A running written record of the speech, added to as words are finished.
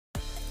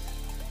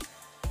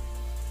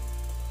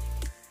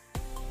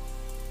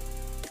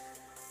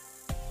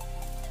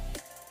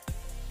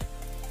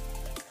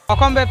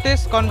Assam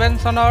Baptist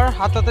কনভেনশনৰ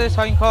 37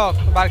 সংখ্যক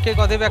বাৰ্ষিক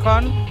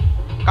অধিৱেশন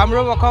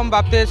কামৰূপ অসম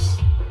বাপ্টিষ্ট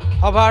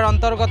সভাৰ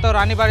অন্তৰ্গত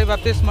ৰাণীবাৰী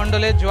বাপ্টিষ্ট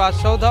মণ্ডলীত যোৱা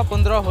 14,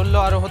 15,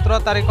 16 আৰু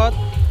 17 তাৰিখত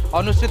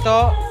অনুষ্ঠিত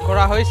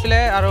কৰা হৈছিল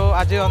আৰু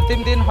আজি অন্তিম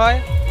দিন হয়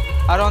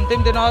আৰু অন্তিম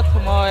দিনত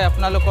মই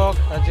আপোনালোকক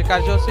যি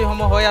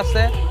কাৰ্যসূচীসমূহ হৈ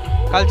আছে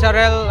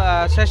কালচাৰেল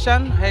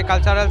সেশন সেই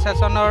কালচাৰেল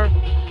সেশনৰ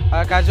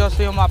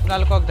কাৰ্যসূচীসমূহ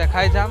আপোনালোকক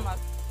দেখাই যাম।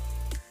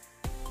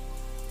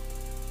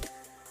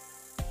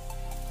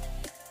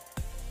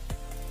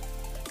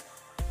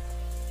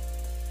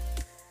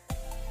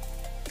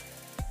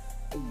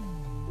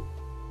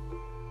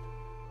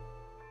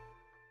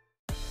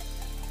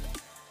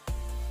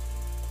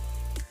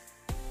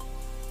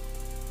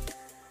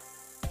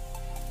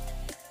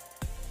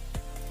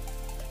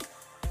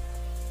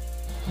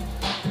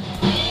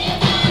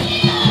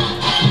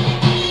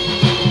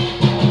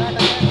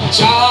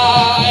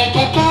 चाय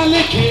पत्ता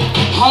लिखे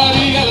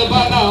हरियल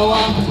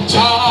बनावा,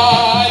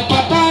 चाय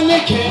पत्ता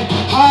लिखे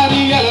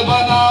हरियल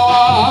बनावा।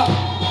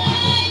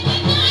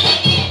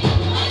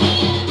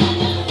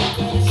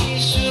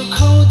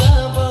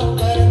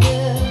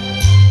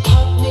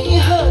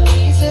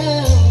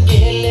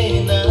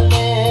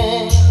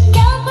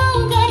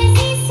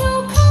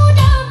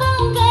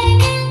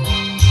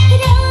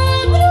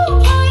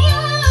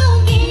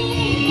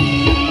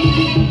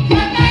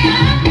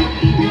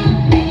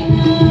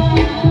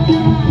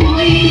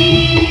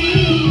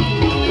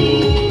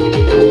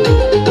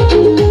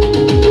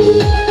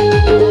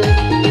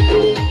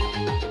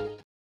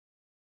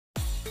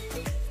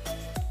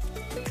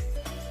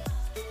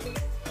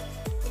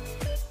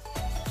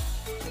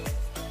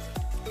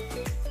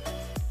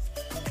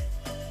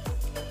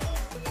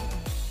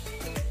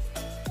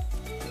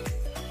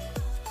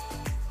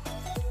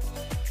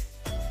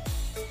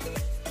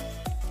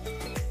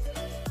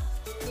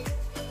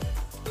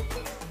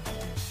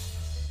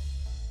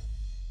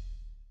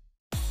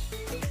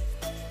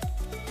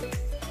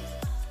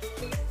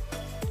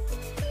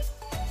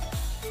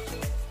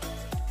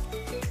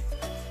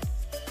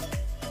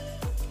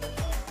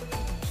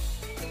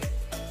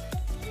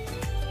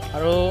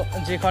 আৰু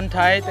যিখন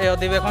ঠাইত এই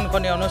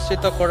অধিৱেশনখনি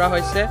অনুষ্ঠিত কৰা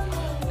হৈছে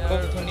খুব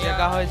ধুনীয়া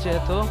জেগা হয়,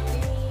 যেহেতু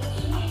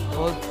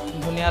বহুত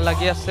ধুনীয়া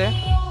লাগি আছে।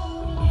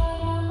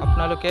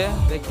 আপোনালোকে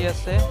দেখি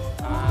আছে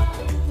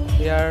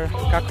ইয়াৰ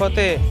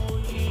কাষতে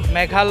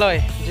মেঘালয়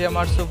যি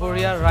আমাৰ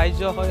চুবুৰীয়া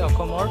ৰাজ্য হয়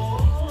অসমৰ,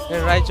 এই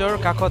ৰাজ্যৰ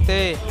কাষতে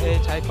এই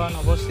ঠাইখন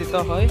অৱস্থিত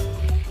হয়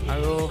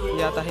আৰু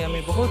ইয়াত আহি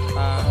আমি বহুত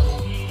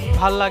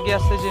ভাল লাগি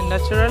আছে। যি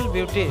নেচাৰেল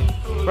বিউটি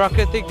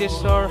প্ৰাকৃতিক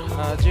দৃশ্যৰ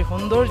যি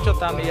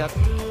সৌন্দৰ্যতা আমি ইয়াত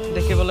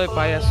দেখিবলৈ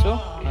পাই আছোঁ।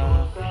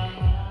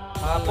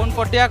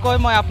 পোনপটীয়াকৈ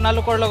মই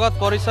আপোনালোকৰ লগত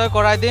পৰিচয়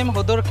কৰাই দিম।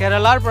 সুদূৰ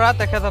কেৰালাৰ পৰা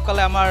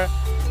তেখেতসকলে আমাৰ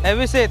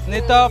ABCত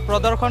নৃত্য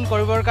প্ৰদৰ্শন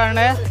কৰিবৰ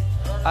কাৰণে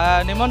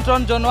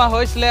নিমন্ত্ৰণ জনোৱা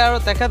হৈছিলে আৰু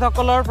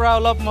তেখেতসকলৰ পৰা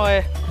অলপ মই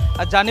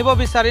জানিব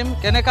বিচাৰিম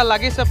কেনেকুৱা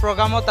লাগিছে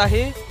প্ৰগ্ৰামত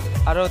আহি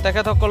আৰু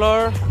তেখেতসকলৰ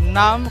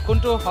নাম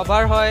কোনটো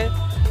সভাৰ হয়,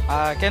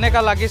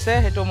 কেনেকুৱা লাগিছে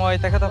সেইটো মই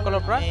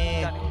তেখেতসকলৰ পৰা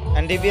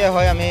NDBA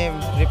হয় আমি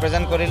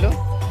ৰিপ্ৰেজেণ্ট কৰিলোঁ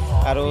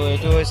আৰু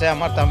এইটো হৈছে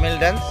আমাৰ তামিল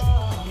ডান্স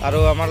আৰু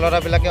আমাৰ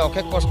ল'ৰাবিলাকে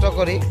অশেষ কষ্ট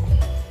কৰি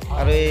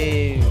আৰু এই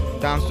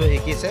ডান্সটো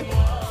শিকিছে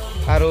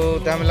আৰু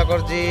তেওঁলোকৰ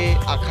যি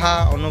আশা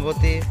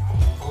অনুভূতি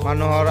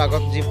মানুহৰ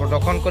আগত যি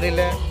প্ৰদৰ্শন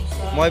কৰিলে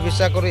মই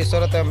বিশ্বাস কৰোঁ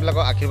ঈশ্বৰে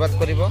তেওঁলোকক আশীৰ্বাদ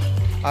কৰিব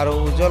আৰু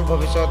উজ্জ্বল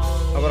ভৱিষ্যত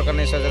হ'বৰ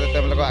কাৰণে ঈশ্বৰে যাতে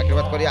তেওঁলোকক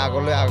আশীৰ্বাদ কৰি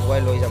আগলৈ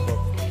আগুৱাই লৈ যাব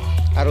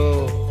আৰু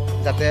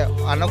যাতে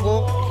আনকো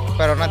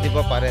প্ৰেৰণা দিব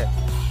পাৰে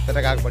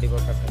তেনেকৈ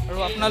আগবাঢ়িবৰ কাৰণে। আৰু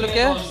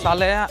আপোনালোকে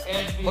চালে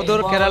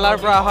সুদূৰ কেৰালাৰ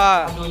পৰা অহা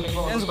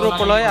ডেন্স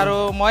গ্ৰুপলৈ আৰু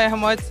মই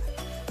সময়ত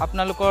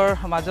আপোনালোকৰ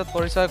মাজত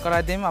পৰিচয়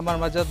কৰাই দিম। আমাৰ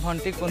মাজত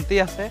ভণ্টি কুন্তি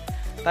আছে,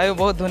 তাইও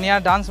বহুত ধুনীয়া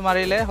ডান্স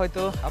মাৰিলে,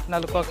 হয়তো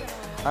আপোনালোকক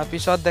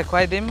পিছত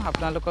দেখুৱাই দিম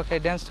আপোনালোকক সেই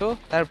ডেন্সটো,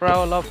 তাৰ পৰাও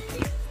অলপ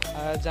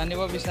জানিব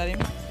বিচাৰিম।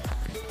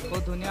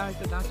 বহুত ধুনীয়া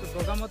হৈছে ডান্সটো।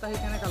 প্ৰগ্ৰামত আহি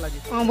কেনেকুৱা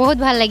লাগিছে? বহুত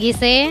ভাল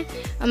লাগিছে।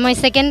 মই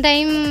ছেকেণ্ড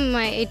টাইম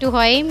এইটো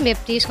হয়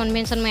বেপ্টিষ্ট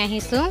কনভেনশ্যন মই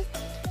আহিছোঁ।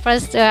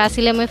 ফাৰ্ষ্ট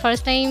আছিলে মই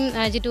ফাৰ্ষ্ট টাইম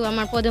যিটো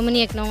আমাৰ পদমণি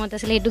 1 নঙত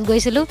আছিলে সেইটোত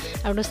গৈছিলোঁ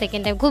আৰু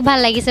ছেকেণ্ড টাইম খুব ভাল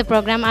লাগিছে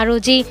প্ৰগ্ৰাম আৰু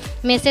যি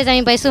মেছেজ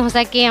আমি পাইছোঁ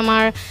সঁচাকৈ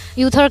আমাৰ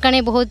ইউথৰ কাৰণে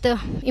বহুত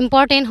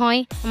ইম্পৰ্টেণ্ট হয়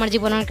আমাৰ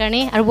জীৱনৰ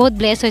কাৰণে আৰু বহুত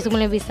ব্লেছ হৈছোঁ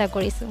বুলি বিশ্বাস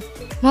কৰিছোঁ।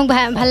 মোক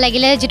ভাল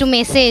লাগিলে যিটো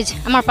মেছেজ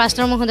আমাৰ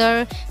পাষ্টৰ মহোদয়ৰ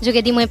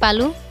যোগেদি মই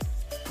পালোঁ,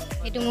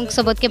 সেইটো মোক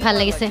চবতকৈ ভাল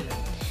লাগিছে।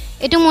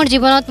 এইটো মোৰ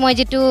জীৱনত মই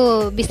যিটো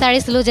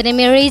বিচাৰিছিলোঁ যেনে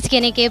মেৰেজ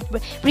কেনেকৈ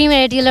প্ৰি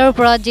মেৰিটেলৰ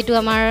ওপৰত যিটো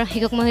আমাৰ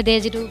শিক্ষক মহোদয়ে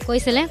যিটো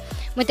কৈছিলে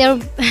মই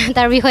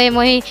তাৰ বিষয়ে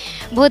মই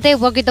বহুতেই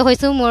উপকৃত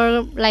হৈছোঁ মোৰ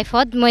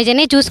লাইফত। মই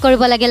যেনে চুজ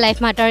কৰিব লাগে লাইফ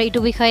মাটাৰ এইটো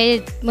বিষয়ে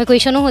মই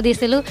কুৱেশ্যনো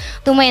সুধিছিলোঁ,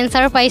 তো মই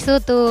এনচাৰো পাইছোঁ।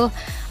 তো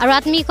আৰু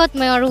আত্মিকত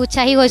মই আৰু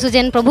উৎসাহী হৈছোঁ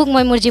যেন প্ৰভুক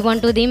মই মোৰ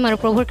জীৱনটো দিম আৰু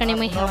প্ৰভুৰ কাৰণে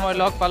মই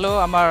লগ পালোঁ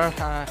আমাৰ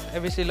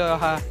ABCলৈ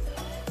অহা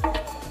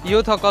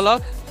ইউথসকলক।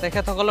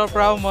 তেখেতসকলৰ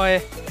পৰাও মই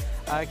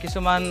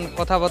কিছুমান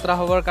কথা বতৰা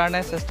হ'বৰ কাৰণে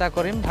চেষ্টা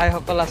কৰিম।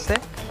 ভাইসকল আছে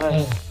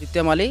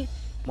নিত্যমালী,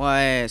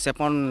 মই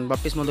চেপন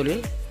বাপ্টিষ্ট মণ্ডলী,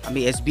 আমি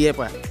SBA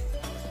পৰা।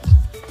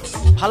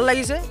 ভাল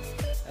লাগিছে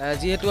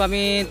যিহেতু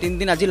আমি 3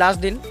 দিন, আজি লাষ্ট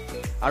দিন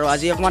আৰু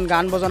আজি অকণমান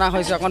গান বজনা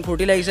হৈছে, অকণমান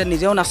ফূৰ্তি লাগিছে।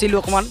 নিজেও নাচিলোঁ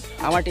অকণমান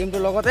আমাৰ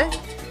টিমটোৰ লগতে,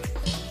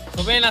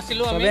 চবেই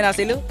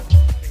নাচিলোঁ।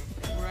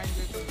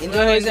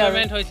 এনজয় হৈছে আৰু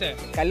Enjoyment হৈছে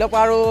কাইলৈৰ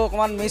পৰা আৰু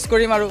অকণমান মিছ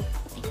কৰিম আৰু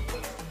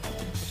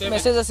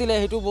মেছেজ আছিলে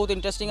সেইটো বহুত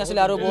ইণ্টাৰেষ্টিং আছিলে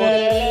আৰু বহুত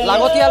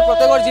লাগতিয়াল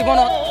প্ৰত্যেকৰ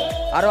জীৱনত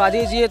আৰু আজি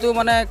যিহেতু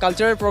মানে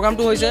কালচাৰেল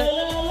প্ৰগ্ৰামটো হৈছে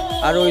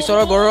আৰু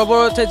ঈশ্বৰৰ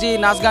গৌৰৱৰ যি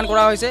নাচ গান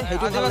কৰা হৈছে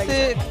সেইটো ভাল আদিবাসী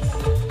লাগিছে।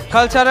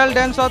 কালচাৰেল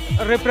ডেন্সত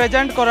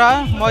ৰিপ্ৰেজেণ্ট কৰা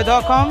মধ্য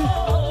অসম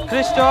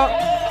খ্ৰীষ্ট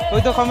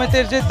উদ্যোগ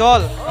সমিতিৰ যি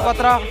দল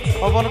একত্ৰ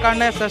হ'বৰ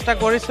কাৰণে চেষ্টা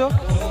কৰিছোঁ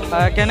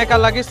কেনেকুৱা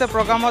লাগিছে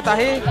প্ৰগ্ৰামত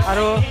আহি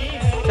আৰু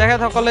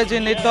তেখেতসকলে যি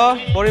নৃত্য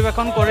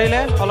পৰিৱেশন কৰিলে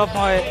অলপ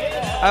মই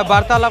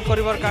বাৰ্তালাপ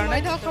কৰিবৰ কাৰণে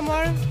মধ্য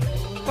অসমৰ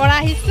পৰা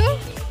আহিছোঁ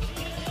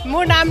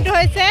মোৰ নামটো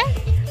হৈছে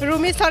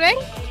ৰুমি চৰেং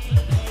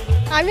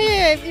আমি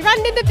ইমান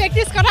দিনটো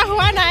প্ৰেক্টিছ কৰা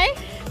হোৱা নাই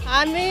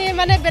আমি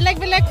মানে বেলেগ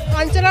বেলেগ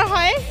অঞ্চলৰ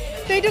হয়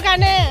তো এইটো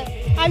কাৰণে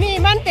আমি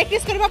ইমান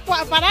প্ৰেক্টিছ কৰিব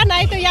পৰা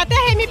নাই তো ইয়াতে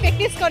আমি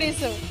প্ৰেক্টিছ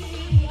কৰিছোঁ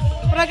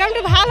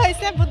প্ৰগ্ৰামটো ভাল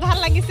হৈছে বহুত ভাল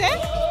লাগিছে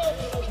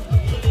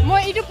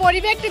মই এইটো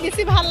পৰিৱেশটো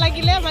বেছি ভাল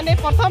লাগিলে মানে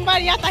প্ৰথমবাৰ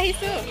ইয়াত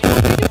আহিছোঁ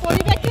এইটো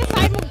পৰিৱেশটো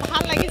চাই মোক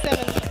ভাল লাগিছে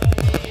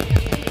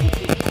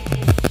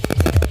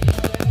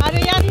আৰু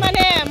ইয়াত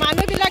মানে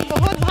মানুহবিলাক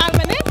বহুত ভাল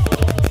মানে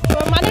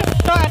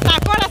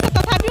তাকৰ আছে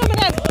তথাপিও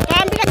মানে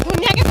কামবিলাক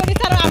ধুনীয়াকৈ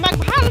কৰিছে আৰু আমাক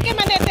ভালকৈ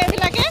মানে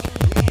তেওঁবিলাকে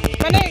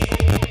মানে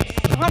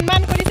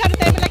সন্মান কৰিছে আৰু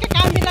তেওঁবিলাকে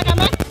কামবিলাক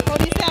আমাক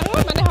কৰিছে আৰু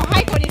মানে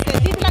সহায় কৰিছে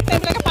যিবিলাক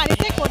তেওঁবিলাকে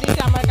পাৰিছে কৰিছে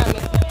আমাৰ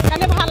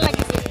কাৰণে ভাল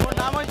লাগিছে মোৰ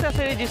নাম হৈছে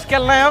শ্ৰী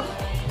জিস্কেল নায়ক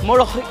মোৰ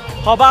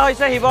সভা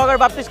হৈছে শিৱসাগৰ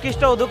বাপ্তিষ্ট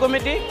খ্ৰীষ্ট উদ্যোগ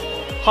কমিটি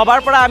সভাৰ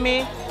পৰা আমি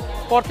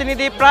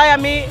প্ৰতিনিধি প্ৰায়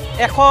আমি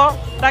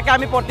 100টাকে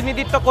আমি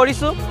প্ৰতিনিধিত্ব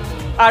কৰিছোঁ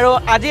আৰু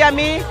আজি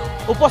আমি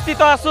উপস্থিত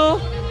আছোঁ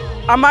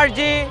আমাৰ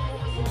যি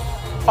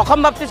অসম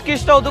বাপ্তিষ্ট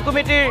খ্ৰীষ্ট উদ্যোগ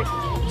কমিটিৰ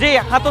যি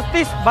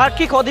 37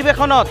 বাৰ্ষিক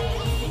অধিৱেশনত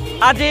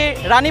আজি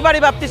ৰাণীবাৰী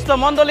বাপ্তিষ্ট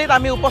মণ্ডলীত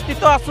আমি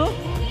উপস্থিত আছোঁ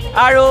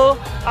আৰু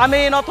আমি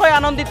নথৈ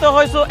আনন্দিত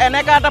হৈছোঁ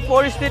এনেকুৱা এটা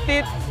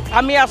পৰিস্থিতিত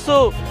আমি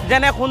আছোঁ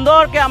যেনে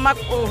সুন্দৰকৈ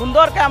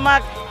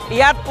আমাক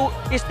ইয়াত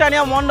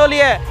স্থানীয়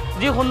মণ্ডলীয়ে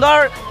যি সুন্দৰ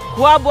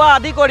খোৱা বোৱা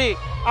আদি কৰি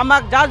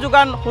আমাক যা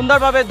যোগান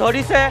সুন্দৰভাৱে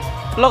ধৰিছে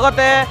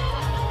লগতে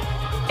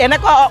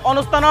এনেকুৱা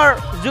অনুষ্ঠানৰ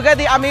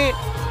যোগেদি আমি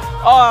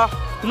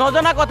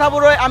নজনা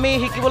কথাবোৰ আমি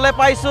শিকিবলৈ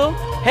পাইছোঁ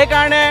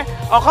সেইকাৰণে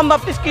অসম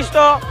বাপ্তিষ্ট খ্ৰীষ্ট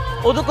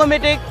উদ্যোগ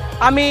কমিটিক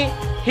আমি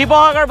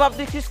শিৱসাগৰ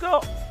বাপ্তিষ্ট খ্ৰীষ্ট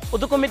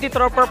উদ্যোগ কমিটিৰ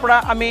তৰফৰ পৰা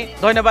আমি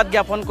ধন্যবাদ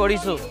জ্ঞাপন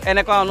কৰিছোঁ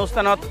এনেকুৱা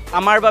অনুষ্ঠানত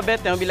আমাৰ বাবে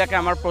তেওঁবিলাকে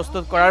আমাৰ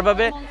প্ৰস্তুত কৰাৰ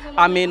বাবে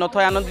আমি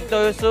নথৈ আনন্দিত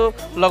হৈছোঁ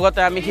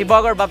লগতে আমি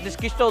শিৱসাগৰ বাপ্তিষ্ট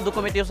খ্ৰীষ্ট উদ্যোগ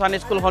কমিটিৰ চান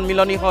স্কুল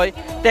সন্মিলনী হয়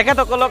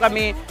তেখেতসকলক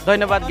আমি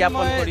ধন্যবাদ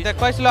জ্ঞাপন কৰি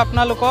দেখুৱাইছিলোঁ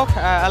আপোনালোকক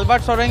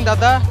এলবাৰ্ট চৰেং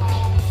দাদা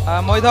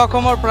মধ্য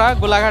অসমৰ পৰা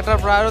গোলাঘাটৰ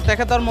পৰা আৰু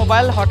তেখেতৰ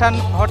মোবাইল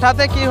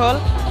হঠাতে কি হ'ল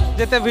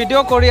যেতিয়া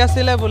ভিডিঅ' কৰি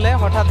আছিলে বোলে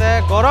হঠাতে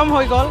গৰম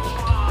হৈ গ'ল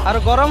আৰু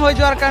গৰম হৈ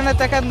যোৱাৰ কাৰণে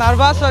তেখেত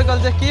নাৰ্ভাছ হৈ গ'ল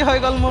যে কি হৈ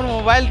গ'ল মোৰ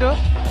মোবাইলটো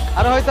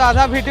আৰু হয়তো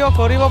আধা ভিডিঅ'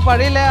 কৰিব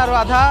পাৰিলে আৰু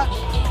আধা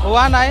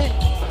হোৱা নাই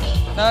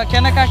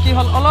কেনেকুৱা কি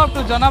হ'ল অলপটো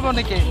জনাব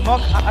নেকি মোক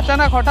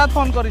আচানক হঠাৎ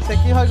ফোন কৰিছে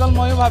কি হৈ গ'ল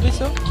ময়ো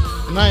ভাবিছোঁ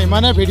নাই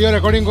মানে ভিডিঅ'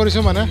 ৰেকৰ্ডিং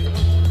কৰিছোঁ মানে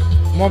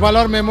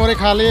মোবাইলৰ মেমৰি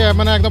খালি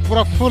মানে একদম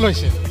পূৰা ফুল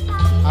হৈছে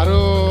আৰু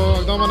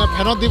একদম মানে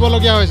ফেনত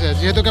দিবলগীয়া হৈছে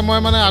যিহেতুকে মই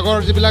মানে আগৰ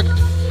যিবিলাক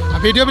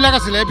ভিডিঅ'বিলাক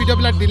আছিলে এই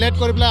ভিডিঅ'বিলাক ডিলিট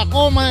কৰি পেলাই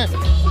আকৌ মানে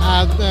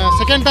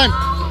ছেকেণ্ড টাইম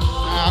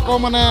আকৌ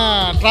মানে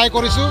ট্ৰাই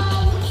কৰিছোঁ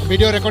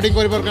ভিডিঅ' ৰেকৰ্ডিং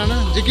কৰিবৰ কাৰণে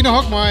যি কি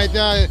নহওক মই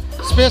এতিয়া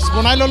স্পেচ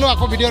বনাই ল'লোঁ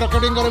আকৌ ভিডিঅ'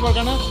 ৰেকৰ্ডিং কৰিবৰ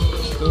কাৰণে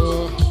তো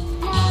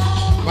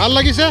ভাল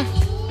লাগিছে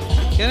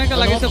কেনেকুৱা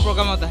লাগিছে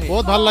প্ৰগ্ৰামত আহি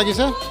বহুত ভাল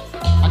লাগিছে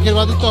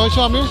আশীৰ্বাদিত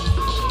হৈছোঁ আমি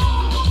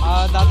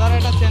দাদাৰ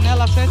এটা চেনেল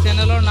আছে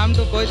চেনেলৰ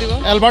নামটো কৈ দিব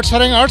এলবাৰ্ট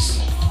চৰেং আৰ্টছ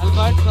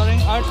এলবাৰ্ট চৰেং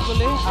আৰ্টছ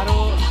বুলি আৰু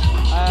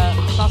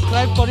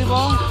ছাবস্ক্ৰাইব কৰিব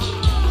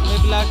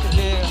এইবিলাক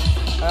যে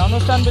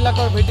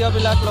অনুষ্ঠানবিলাকৰ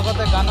ভিডিঅ'বিলাক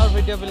লগতে গানৰ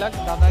ভিডিঅ'বিলাক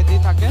দাদাই দি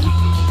থাকে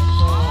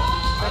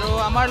আৰু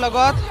আমাৰ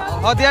লগত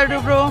শদিয়াৰ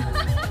ডুব্ৰু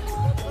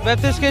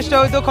বাপ্তিষ্ট খ্ৰীষ্ট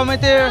উদ্যোগ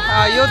সমিতিৰ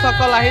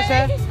ইউথসকল আহিছে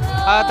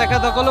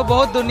তেখেতসকলো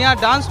বহুত ধুনীয়া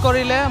ডান্স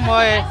কৰিলে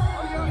মই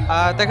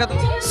তেখেত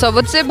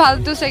সবতছে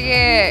ভালটো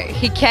চাগে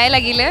শিক্ষাই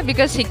লাগিলে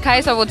বিকজ শিক্ষাই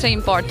সবতছে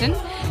ইম্পৰ্টেণ্ট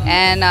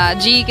এণ্ড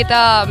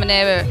যিকেইটা মানে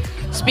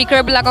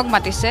স্পীকাৰবিলাকক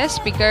মাতিছে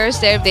স্পীকাৰ্ছ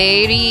দে আৰ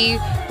ভেৰি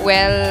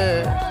ৱেল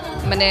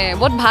মানে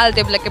বহুত ভাল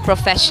তেওঁবিলাকে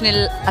প্ৰফেশ্যনেল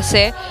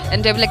আছে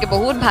এণ্ড তেওঁবিলাকে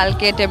বহুত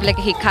ভালকৈ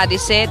তেওঁবিলাকে শিক্ষা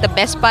দিছে the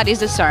best part is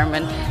the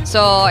চাৰ্মন so'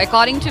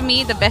 according to me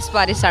the best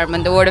part is চাৰ্মন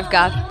the word of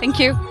god thank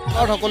U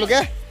সকলোকে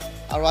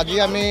আৰু আজি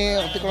আমি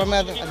অতিক্ৰমে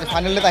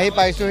ফাইনেলত আহি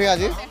পাইছোঁহি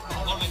আজি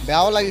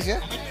বেয়াও লাগিছে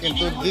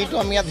কিন্তু যিটো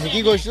আমি ইয়াত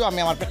শিকি গৈছোঁ আমি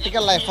আমাৰ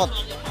প্ৰেক্টিকেল লাইফত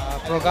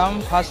প্ৰগ্ৰাম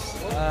ফাৰ্ষ্ট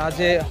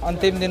আজি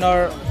অন্তিম দিনৰ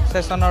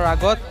ছেশ্যনৰ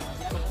আগত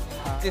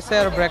দিছে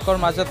আৰু ব্ৰেকৰ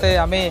মাজতে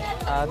আমি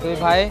দুই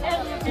ভাই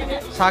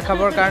চাহ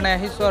খাবৰ কাৰণে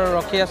আহিছোঁ আৰু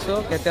ৰখি আছোঁ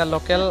কেতিয়া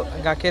লোকেল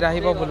গাখীৰ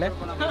আহিব বোলে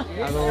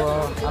আৰু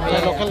আমি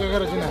লোকেল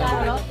গাখীৰ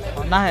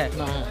নাহে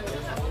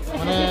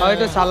মানে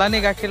হয়তো চালানী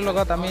গাখীৰ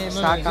লগত আমি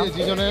চাহ খাম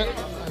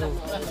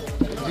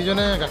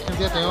যিজনে গাখীৰ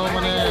দিয়ে তেওঁ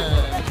মানে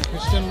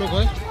খ্ৰীষ্টিয়ান লোক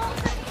হয়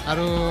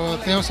আৰু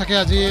তেওঁ চাগে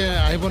আজি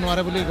আহিব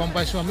নোৱাৰে বুলি গম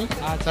পাইছোঁ আমি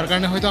তাৰ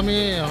কাৰণে হয়তো আমি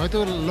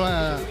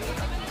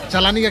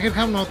চালানী গাখীৰ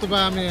খাম নতুবা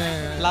আমি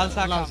লাল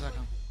চাহ খাম